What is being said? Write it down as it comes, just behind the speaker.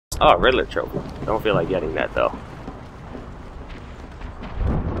Oh, Riddler trophy. Don't feel like getting that though.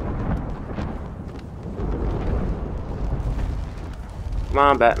 Come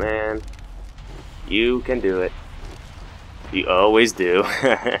on, Batman. You can do it. You always do.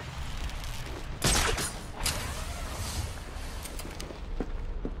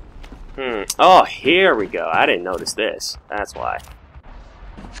 Oh, here we go. I didn't notice this. That's why.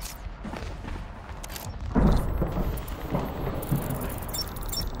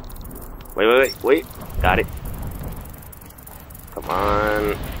 Wait. Got it. Come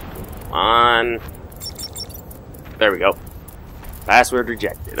on. Come on. There we go. Password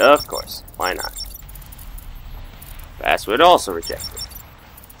rejected. Of course. Why not? Password also rejected.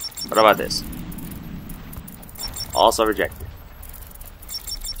 What about this? Also rejected.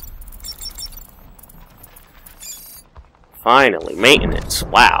 Finally, maintenance.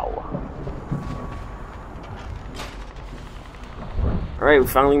 Wow. Alright, we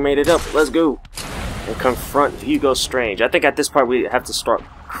finally made it up. Let's go. And confront Hugo Strange. I think at this part we have to start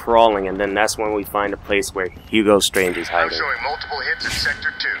crawling, and then that's when we find a place where Hugo Strange is hiding. I'm showing multiple hits in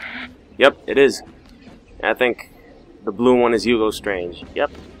Sector 2. Yep, it is. I think the blue one is Hugo Strange. Yep.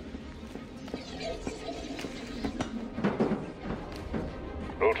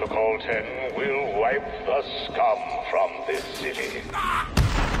 Protocol 10 will wipe the scum from this city.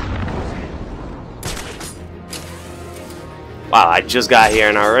 Wow, I just got here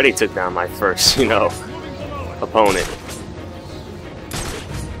and I already took down my first, opponent.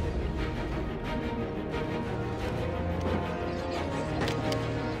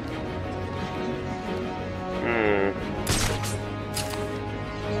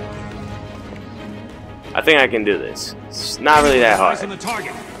 I think I can do this. It's not really that hard.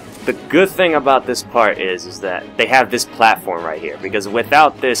 The good thing about this part is that they have this platform right here, because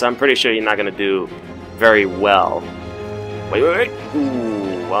without this, I'm pretty sure you're not gonna do very well. Wait.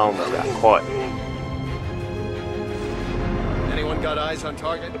 Ooh, I almost got caught. Anyone got eyes on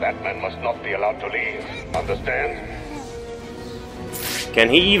target? The Batman must not be allowed to leave. Understand? Can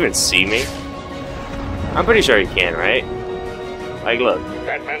he even see me? I'm pretty sure he can, right? Like, look.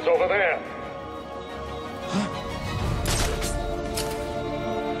 Batman's over there.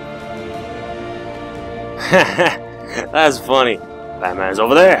 That's funny. Batman's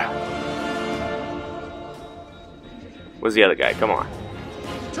over there. Where's the other guy? Come on.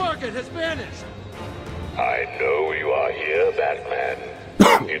 Target has vanished. I know you are here, Batman.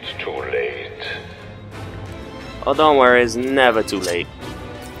 It's too late. Oh, don't worry. It's never too late.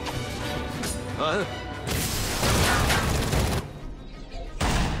 Huh?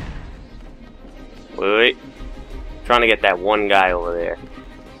 Wait. Trying to get that one guy over there.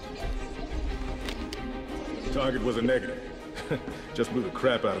 Target was a negative. Just blew the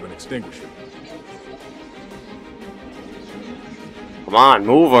crap out of an extinguisher. Come on,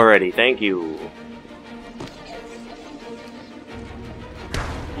 move already. Thank you.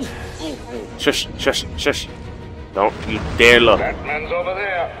 Shush, shush, shush. Don't you dare look. Batman's over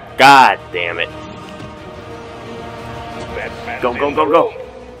there. God damn it. Batman's Go, go, in go, the go. room.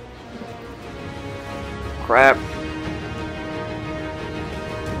 Crap.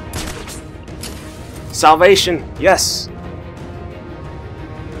 Salvation, yes.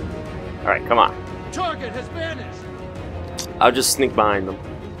 Alright, come on. Target has vanished. I'll just sneak behind them.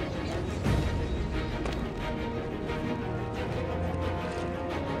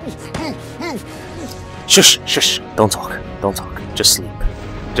 Shush, shush. Don't talk. Don't talk. Just sleep.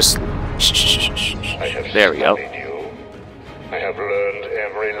 Just sleep. Shh, shh, shh, shh, I shh. have There we go. studied you. I have learned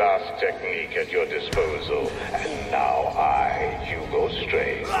every last technique at your disposal, and now I, Hugo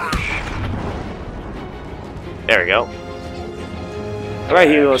Strange. There we go. Alright,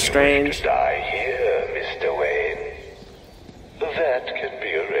 Hugo Strange. To die here, Mr. Wayne. That can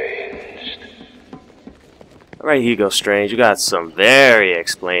be arranged. Alright, Hugo Strange. You got some very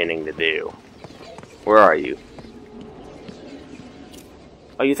explaining to do. Where are you?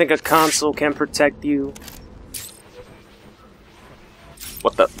 Oh, you think a console can protect you?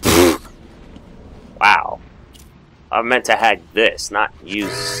 What the? Wow. I meant to hack this, not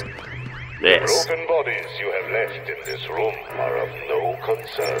use this. Broken bodies you have left in this room are of no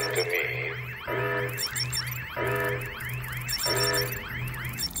concern to me.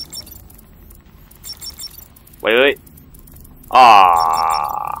 Wait.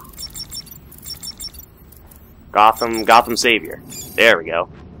 Ah. Gotham Savior. There we go.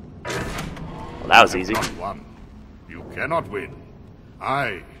 Well, that was easy. Not won. You cannot win.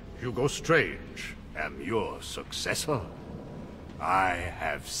 I, Hugo Strange, am your successor. I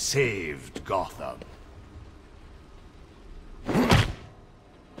have saved Gotham.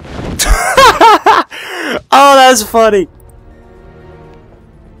 Oh, that's funny.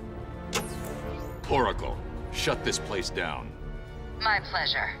 Oracle, shut this place down. My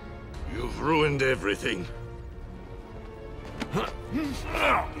pleasure. You've ruined everything.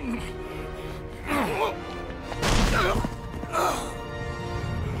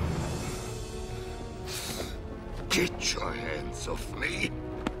 Get your hands off me.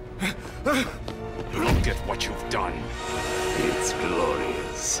 Look at what you've done. It's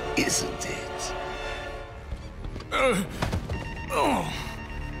glorious, isn't it?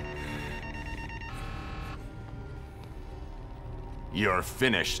 You're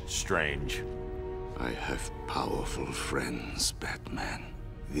finished, Strange. I have powerful friends, Batman.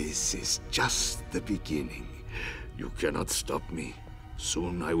 This is just the beginning. You cannot stop me.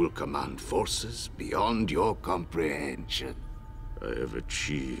 Soon I will command forces beyond your comprehension. I have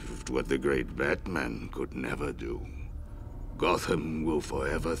achieved what the great Batman could never do. Gotham will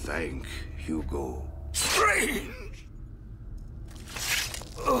forever thank Hugo. Strange!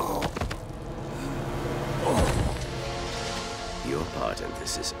 Your part in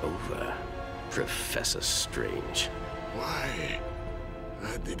this is over, Professor Strange. Why?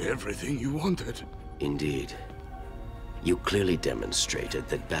 I did everything you wanted. Indeed. You clearly demonstrated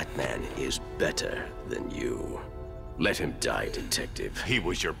that Batman is better than you. Let him die, Detective. He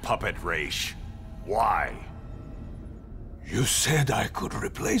was your puppet, Raish. Why? You said I could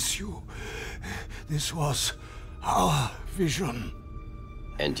replace you. This was our vision.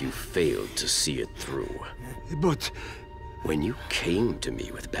 And you failed to see it through. But... When you came to me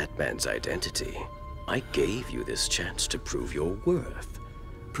with Batman's identity, I gave you this chance to prove your worth,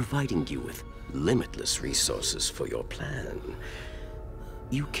 providing you with limitless resources for your plan.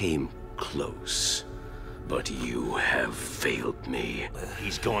 You came close, but you have failed me.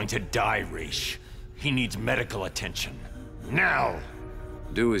 He's going to die, Raish. He needs medical attention. Now!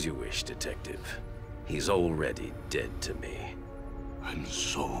 Do as you wish, Detective. He's already dead to me. I'm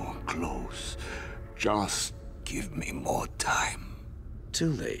so close. Just give me more time.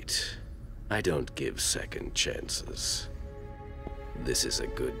 Too late. I don't give second chances. This is a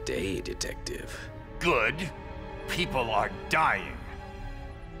good day, Detective. Good? People are dying.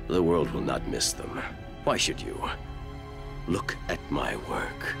 The world will not miss them. Why should you? Look at my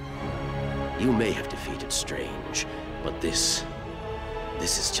work. You may have defeated Strange, but this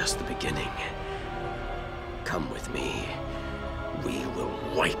is just the beginning. Come with me. We will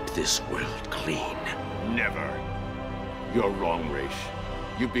wipe this world clean. Never. You're wrong, Raish.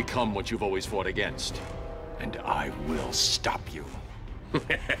 You've become what you've always fought against. And I will stop you.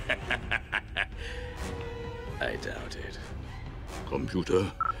 I doubt it.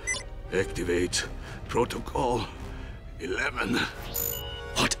 Computer, activate Protocol 11.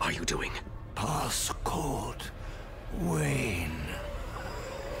 What are you doing? Passcode Wayne.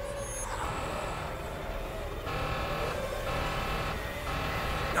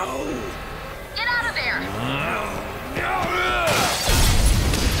 No! Get out of there!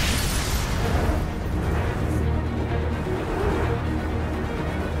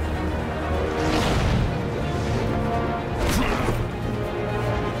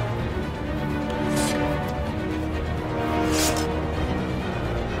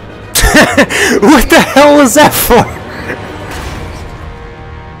 What the hell was that for?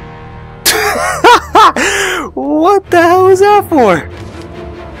 What the hell was that for?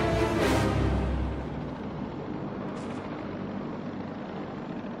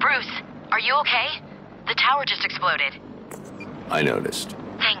 Bruce, are you okay? The tower just exploded. I noticed.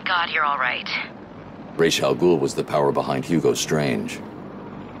 Thank God you're all right. Ra's al Ghul was the power behind Hugo Strange.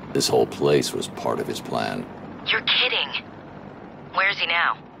 This whole place was part of his plan. You're kidding. Where's he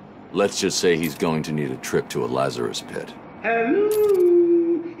now? Let's just say he's going to need a trip to a Lazarus pit. Hello?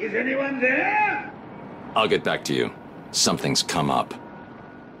 Is anyone there? I'll get back to you. Something's come up.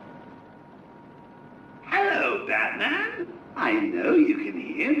 Hello, Batman. I know you can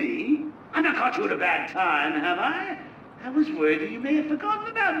hear me. I've not caught you at a bad time, have I? I was worried that you may have forgotten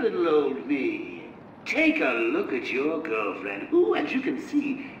about little old me. Take a look at your girlfriend, who, as you can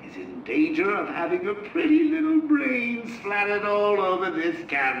see, is in danger of having her pretty little brains splattered all over this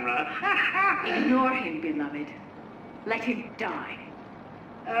camera. Ignore him, beloved. Let him die.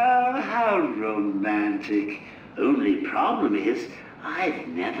 Oh, how romantic. Only problem is, I've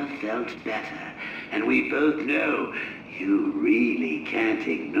never felt better. And we both know you really can't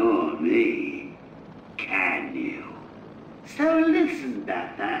ignore me. Can you? So listen,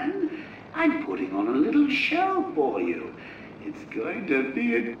 Batman. I'm putting on a little show for you. It's going to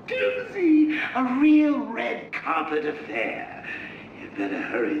be a doozy, a real red carpet affair. You'd better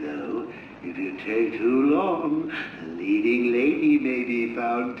hurry, though. If you take too long, the leading lady may be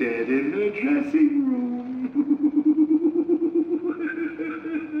found dead in her dressing room.